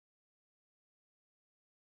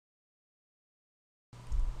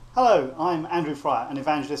Hello, I'm Andrew Fryer, an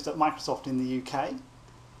evangelist at Microsoft in the UK. In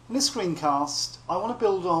this screencast, I want to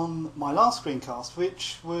build on my last screencast,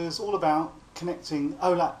 which was all about connecting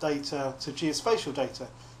olap data to geospatial data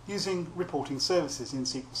using reporting services in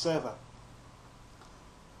SQL Server.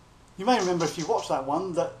 You may remember, if you watched that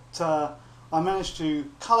one, that I managed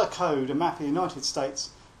to colour code a map of the United States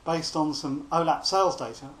based on some olap sales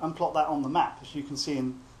data and plot that on the map, as you can see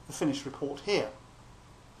in the finished report here.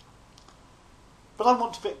 But I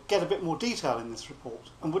want to get a bit more detail in this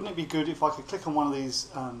report, and wouldn't it be good if I could click on one of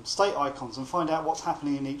these state icons and find out what's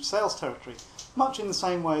happening in each sales territory, much in the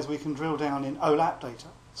same way as we can drill down in olap data.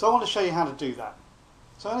 So I want to show you how to do that.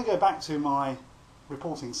 So I'm going to go back to my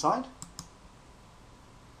reporting site,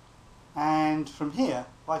 and from here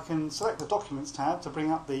I can select the Documents tab to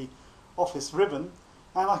bring up the Office ribbon,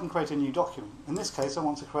 and I can create a new document. In this case I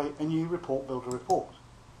want to create a new Report Builder report.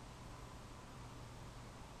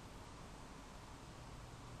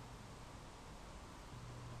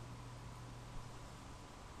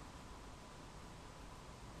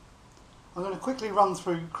 I'm going to quickly run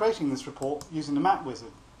through creating this report using the Map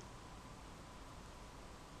Wizard.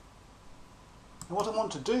 And what I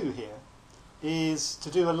want to do here is to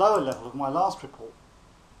do a lower level of my last report.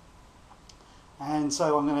 And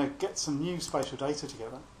so I'm going to get some new spatial data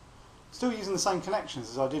together, still using the same connections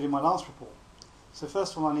as I did in my last report. So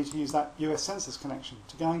first of all I need to use that US Census connection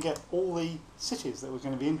to go and get all the cities that we're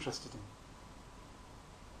going to be interested in.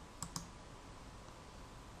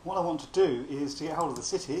 What I want to do is to get hold of the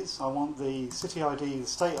cities. I want the city ID, the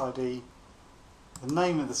state ID, the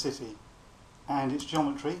name of the city and its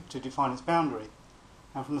geometry to define its boundary,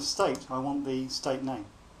 and from the state I want the state name.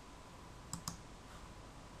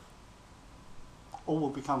 All will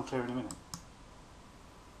become clear in a minute.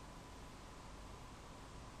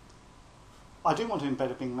 I do want to embed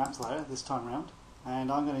a Bing Maps layer this time round,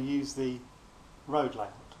 and I'm going to use the road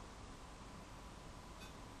layout.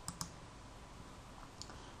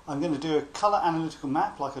 I'm going to do a colour analytical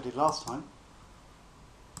map like I did last time,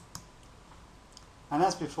 and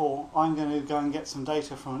as before I'm going to go and get some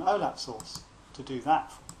data from an olap source to do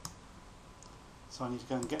that. So I need to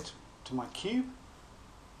go and get to my cube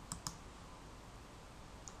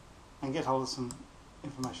and get hold of some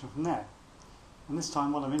information from there. And this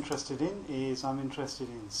time what I'm interested in is I'm interested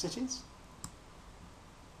in cities,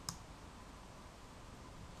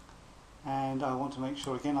 and I want to make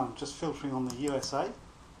sure again I'm just filtering on the USA.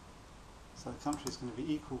 So the country is going to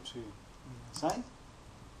be equal to USA. I'm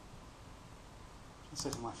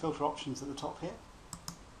setting my filter options at the top here.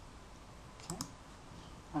 Okay.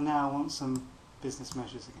 And now I want some business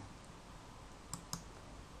measures again.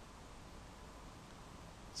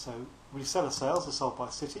 So reseller sales are sold by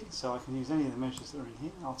city, so I can use any of the measures that are in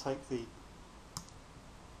here. I'll take the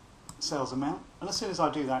sales amount, and as soon as I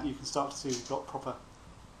do that you can start to see we've got proper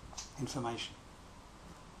information.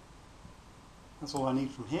 That's all I need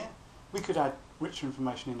from here. We could add richer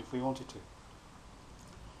information in if we wanted to.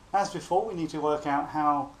 As before, we need to work out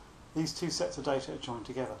how these two sets of data are joined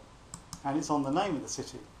together. And it's on the name of the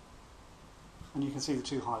city. And you can see the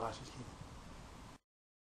two highlighted here.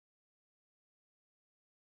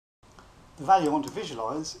 The value I want to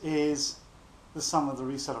visualise is the sum of the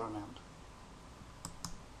reseller amount.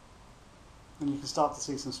 And you can start to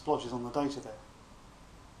see some splodges on the data there.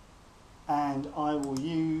 And I will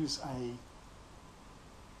use a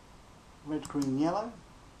red, green, yellow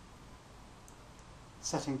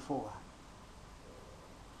setting for that,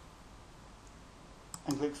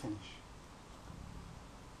 and click finish.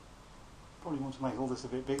 Probably want to make all this a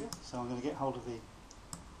bit bigger, so I'm going to get hold of the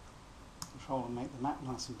control and make the map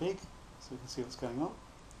nice and big so we can see what's going on.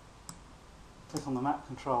 Click on the map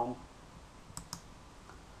control.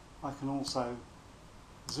 I can also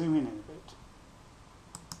zoom in a bit,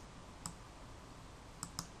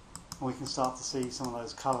 and we can start to see some of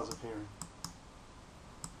those colours appearing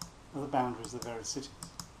of the boundaries of the various cities.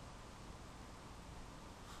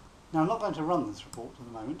 Now I'm not going to run this report at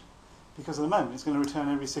the moment, because at the moment it's going to return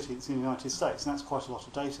every city that's in the United States, and that's quite a lot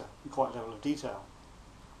of data and quite a level of detail.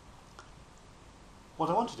 What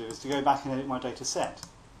I want to do is to go back and edit my data set,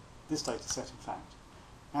 this data set in fact,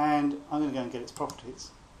 and I'm going to go and get its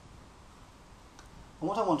properties. And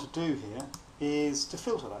what I want to do here is to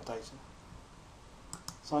filter that data.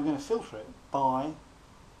 So I'm going to filter it by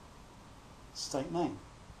state name,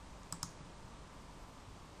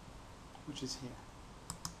 which is here.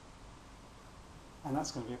 And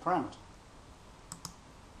that's going to be a parameter.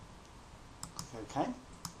 Click OK.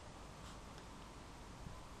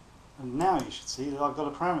 And now you should see that I've got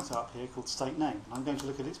a parameter up here called state name, and I'm going to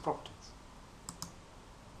look at its properties.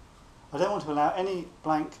 I don't want to allow any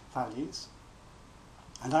blank values,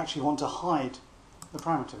 and I actually want to hide the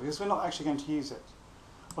parameter because we're not actually going to use it.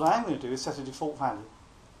 What I am going to do is set a default value.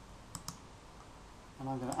 And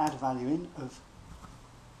I'm going to add a value in of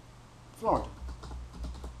Florida.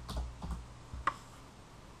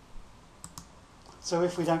 So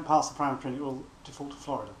if we don't pass the parameter in, it will default to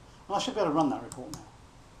Florida. And I should be able to run that report now.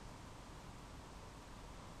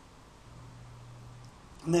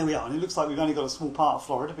 And there we are. And it looks like we've only got a small part of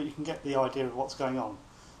Florida, but you can get the idea of what's going on.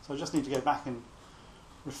 So I just need to go back and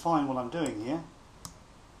refine what I'm doing here.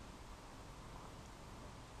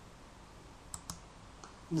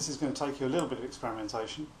 And this is going to take you a little bit of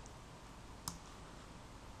experimentation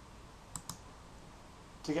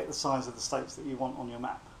to get the size of the states that you want on your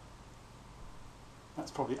map.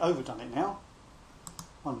 That's probably overdone it now.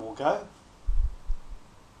 One more go.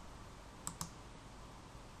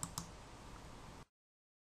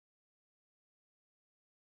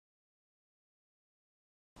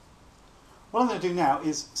 What I'm going to do now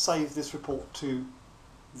is save this report to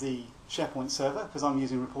the SharePoint server because I'm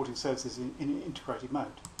using reporting services in integrated mode.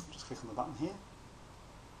 Just click on the button here,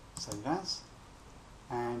 save as,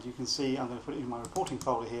 and you can see I'm going to put it in my reporting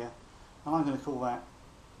folder here, and I'm going to call that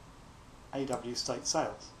AW State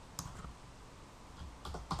Sales.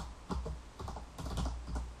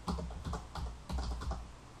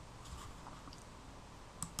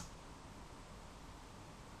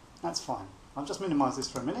 That's fine. I'll just minimise this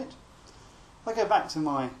for a minute. If I go back to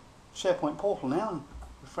my SharePoint portal now and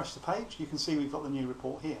refresh the page, you can see we've got the new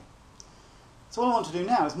report here. So what I want to do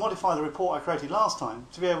now is modify the report I created last time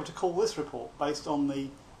to be able to call this report based on the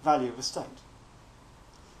value of a state.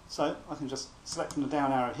 So I can just select from the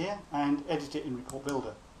down arrow here and edit it in Report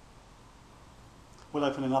Builder. We'll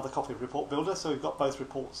open another copy of Report Builder so we've got both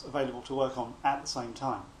reports available to work on at the same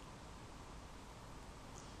time.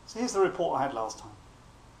 So here's the report I had last time.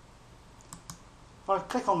 If I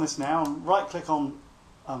click on this now and right click on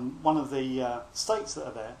one of the states that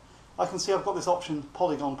are there, I can see I've got this option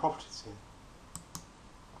Polygon Properties here.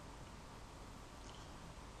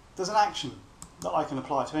 There's an action that I can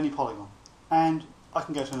apply to any polygon and I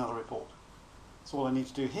can go to another report. So all I need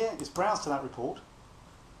to do here is browse to that report,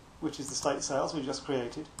 which is the state sales we just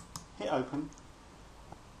created, hit open.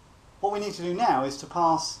 What we need to do now is to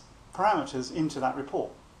pass parameters into that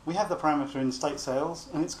report. We have the parameter in state sales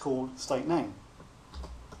and it's called state name.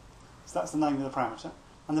 So that's the name of the parameter.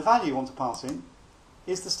 And the value you want to pass in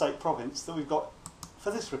is the state province that we've got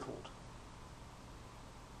for this report.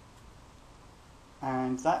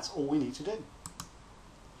 And that's all we need to do.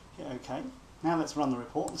 Hit OK. Now let's run the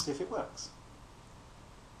report and see if it works.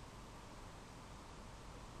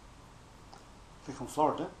 Click on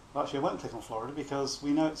Florida. Well, actually I won't click on Florida because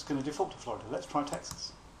we know it's going to default to Florida. Let's try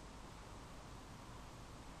Texas.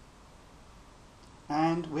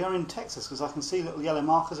 And we are in Texas because I can see little yellow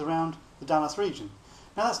markers around the Dallas region.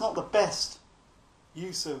 Now that's not the best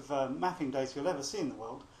use of mapping data you'll ever see in the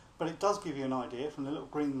world, but it does give you an idea from the little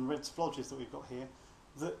green and red splodges that we've got here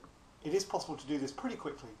that it is possible to do this pretty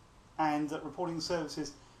quickly and that reporting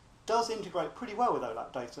services does integrate pretty well with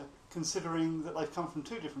olap data considering that they've come from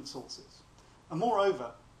two different sources. And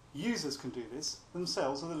moreover, users can do this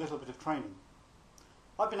themselves with a little bit of training.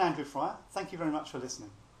 I've been Andrew Fryer. Thank you very much for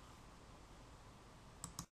listening.